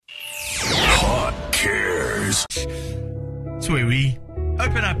Box. It's where we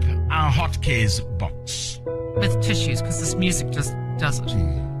open up our hot cares box. With tissues, because this music just does it.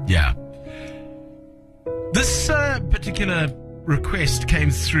 Yeah. This particular request came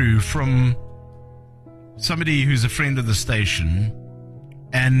through from somebody who's a friend of the station,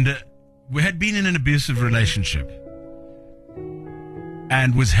 and we had been in an abusive relationship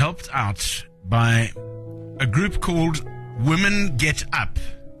and was helped out by a group called Women Get Up.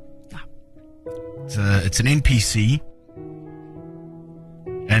 It's an NPC,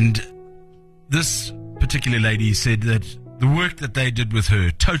 and this particular lady said that the work that they did with her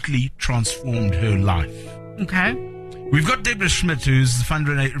totally transformed her life. Okay. We've got Deborah Schmidt, who's the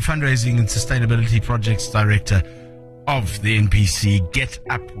Fundraising and Sustainability Projects Director of the NPC Get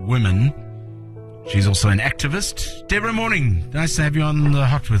Up Women. She's also an activist. Deborah, morning. Nice to have you on the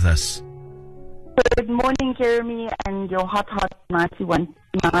Hot with us. Good morning, Jeremy, and your Hot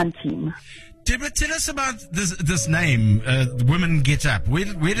 91.9 team. Deborah, tell us about this name, Women Get Up. Where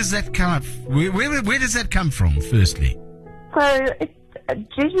does that come up? Where does that come from, firstly? So it's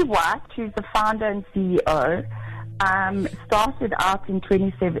Gigi White, who's the founder and CEO, started out in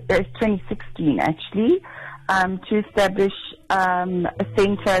 2016, actually, to establish a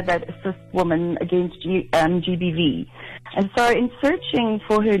center that assists women against GBV. And so in searching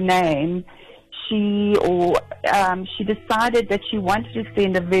for her name, she decided that she wanted to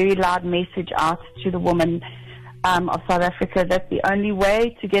send a very loud message out to the women of South Africa that the only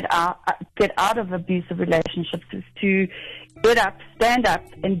way to get out of abusive relationships is to get up, stand up,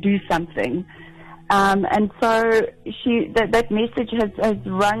 and do something. And so that message has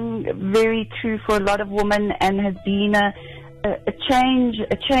rung very true for a lot of women and has been a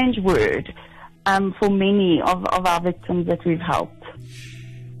change word for many of our victims that we've helped.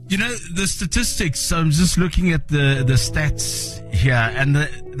 You know, the statistics, I'm just looking at the stats here, and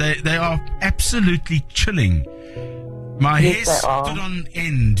they are absolutely chilling. My hair stood on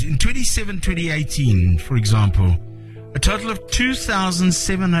end. In 2018, for example, a total of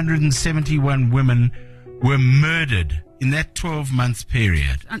 2,771 women were murdered in that 12-month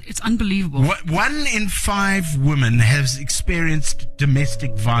period. It's unbelievable. 1 in 5 women has experienced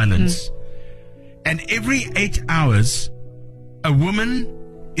domestic violence. And every 8 hours, a woman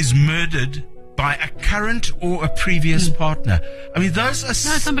is murdered by a current or a previous partner. I mean, those are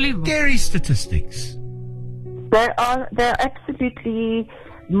scary statistics. They're absolutely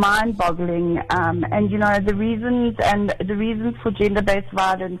mind-boggling, and you know the reasons for gender-based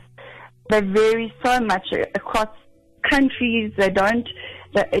violence, they vary so much across countries.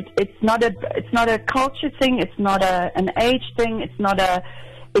 It's not a culture thing. It's not an age thing. It's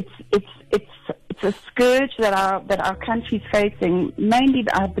a scourge that our country's facing. Mainly,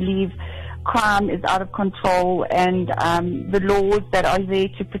 I believe, crime is out of control, and the laws that are there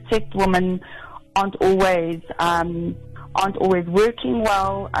to protect women aren't always working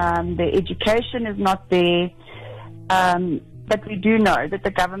well. Their education is not there. But we do know that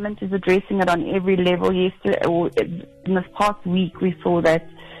the government is addressing it on every level. Yesterday, or in this past week, we saw that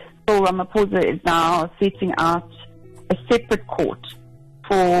Cyril Ramaphosa is now setting out a separate court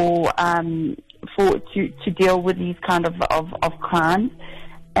to deal with these kind of crimes.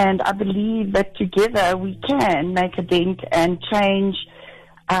 And I believe that together we can make a dent and change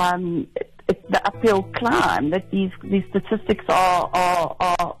the uphill climb that these statistics are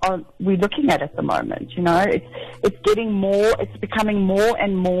we're looking at the moment. You know, it's becoming more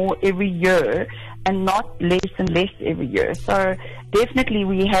and more every year, and not less and less every year. So definitely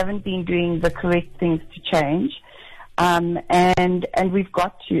we haven't been doing the correct things to change. And we've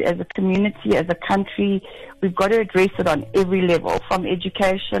got to, as a community, as a country, we've got to address it on every level, from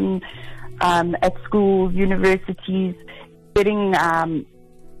education, at schools, universities, getting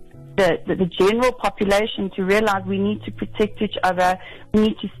the general population to realize we need to protect each other. We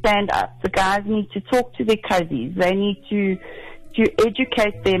need to stand up. The guys need to talk to their cousins. They need to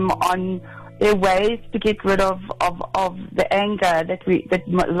educate them on their ways to get rid of the anger that a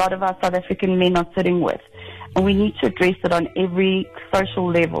lot of our South African men are sitting with. And we need to address it on every social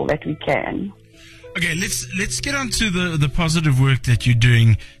level that we can. Okay, let's get on to the positive work that you're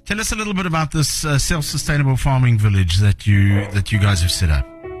doing. Tell us a little bit about this self-sustainable farming village that you guys have set up.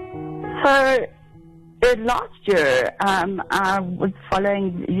 So last year, I was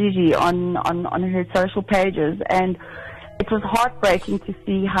following Gigi on her social pages, and it was heartbreaking to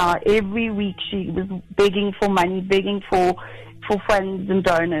see how every week she was begging for money, begging for funds and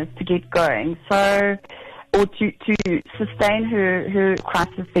donors to get going. So, or to sustain her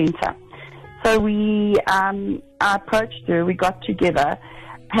crisis center. So I approached her, we got together,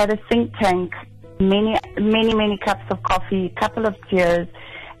 had a think tank, many cups of coffee, a couple of tears,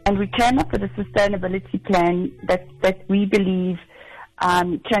 And we came up with a sustainability plan that we believe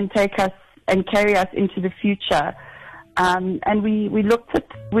can take us and carry us into the future. And we looked at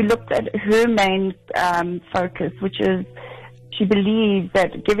her main focus, which is she believes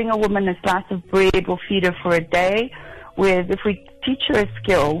that giving a woman a slice of bread will feed her for a day, whereas if we teach her a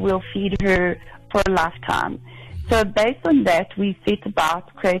skill, we'll feed her for a lifetime. So based on that, we set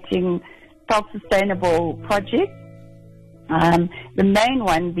about creating self-sustainable projects. The main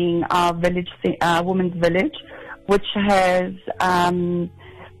one being our village, women's village, which has our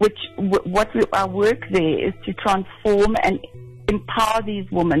work there is to transform and empower these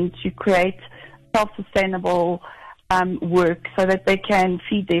women to create self-sustainable work so that they can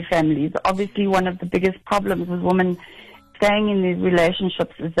feed their families. Obviously, one of the biggest problems with women staying in these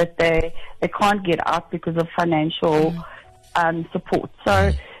relationships is that they can't get out because of financial support.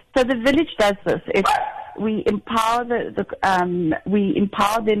 So the village does this. We empower we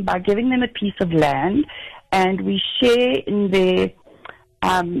empower them by giving them a piece of land, and we share in their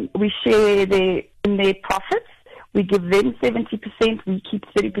profits. We give them 70%. We keep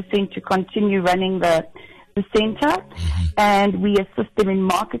 30% to continue running the center, and we assist them in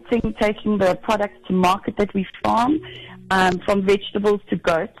marketing, taking the products to market that we farm, from vegetables to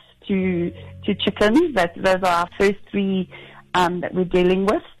goats to chickens. Those are our first three that we're dealing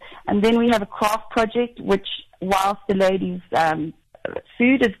with. And then we have a craft project, which whilst the ladies'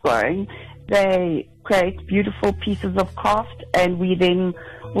 food is growing, they create beautiful pieces of craft, and we then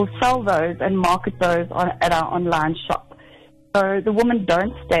will sell those and market those at our online shop. So the women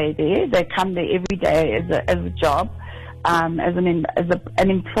don't stay there; they come there every day as a job, as an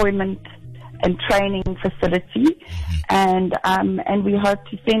employment and training facility, and we hope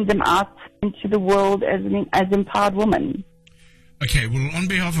to send them out into the world as empowered women. Okay, well, on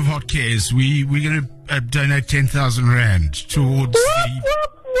behalf of Hot Cares, we're going to donate 10,000 Rand towards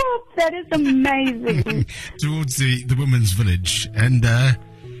that is amazing. towards the women's village, and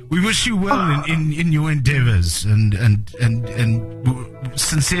we wish you well in your endeavors, and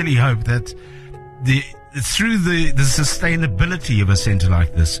sincerely hope that through the sustainability of a center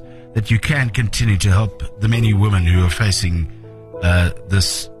like this, that you can continue to help the many women who are facing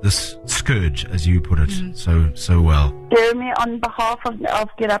this scourge, as you put it, so well. Jeremy, on behalf of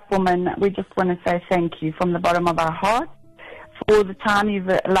Get Up Women, we just want to say thank you from the bottom of our hearts for all the time you've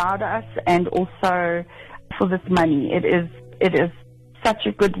allowed us, and also for this money. It is such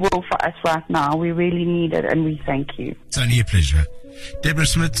a goodwill for us right now. We really need it, and we thank you. It's only a pleasure. Deborah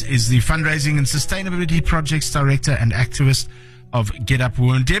Smith is the Fundraising and Sustainability Projects Director and activist of Get Up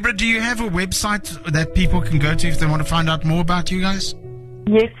Women. Deborah, do you have a website that people can go to if they want to find out more about you guys?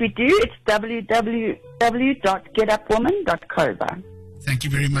 Yes, we do. It's www.getupwoman.co.za. Thank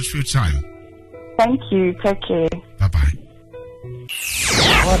you very much for your time. Thank you. Take care. Bye-bye.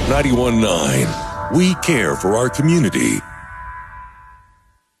 Hot 91.9. We care for our community.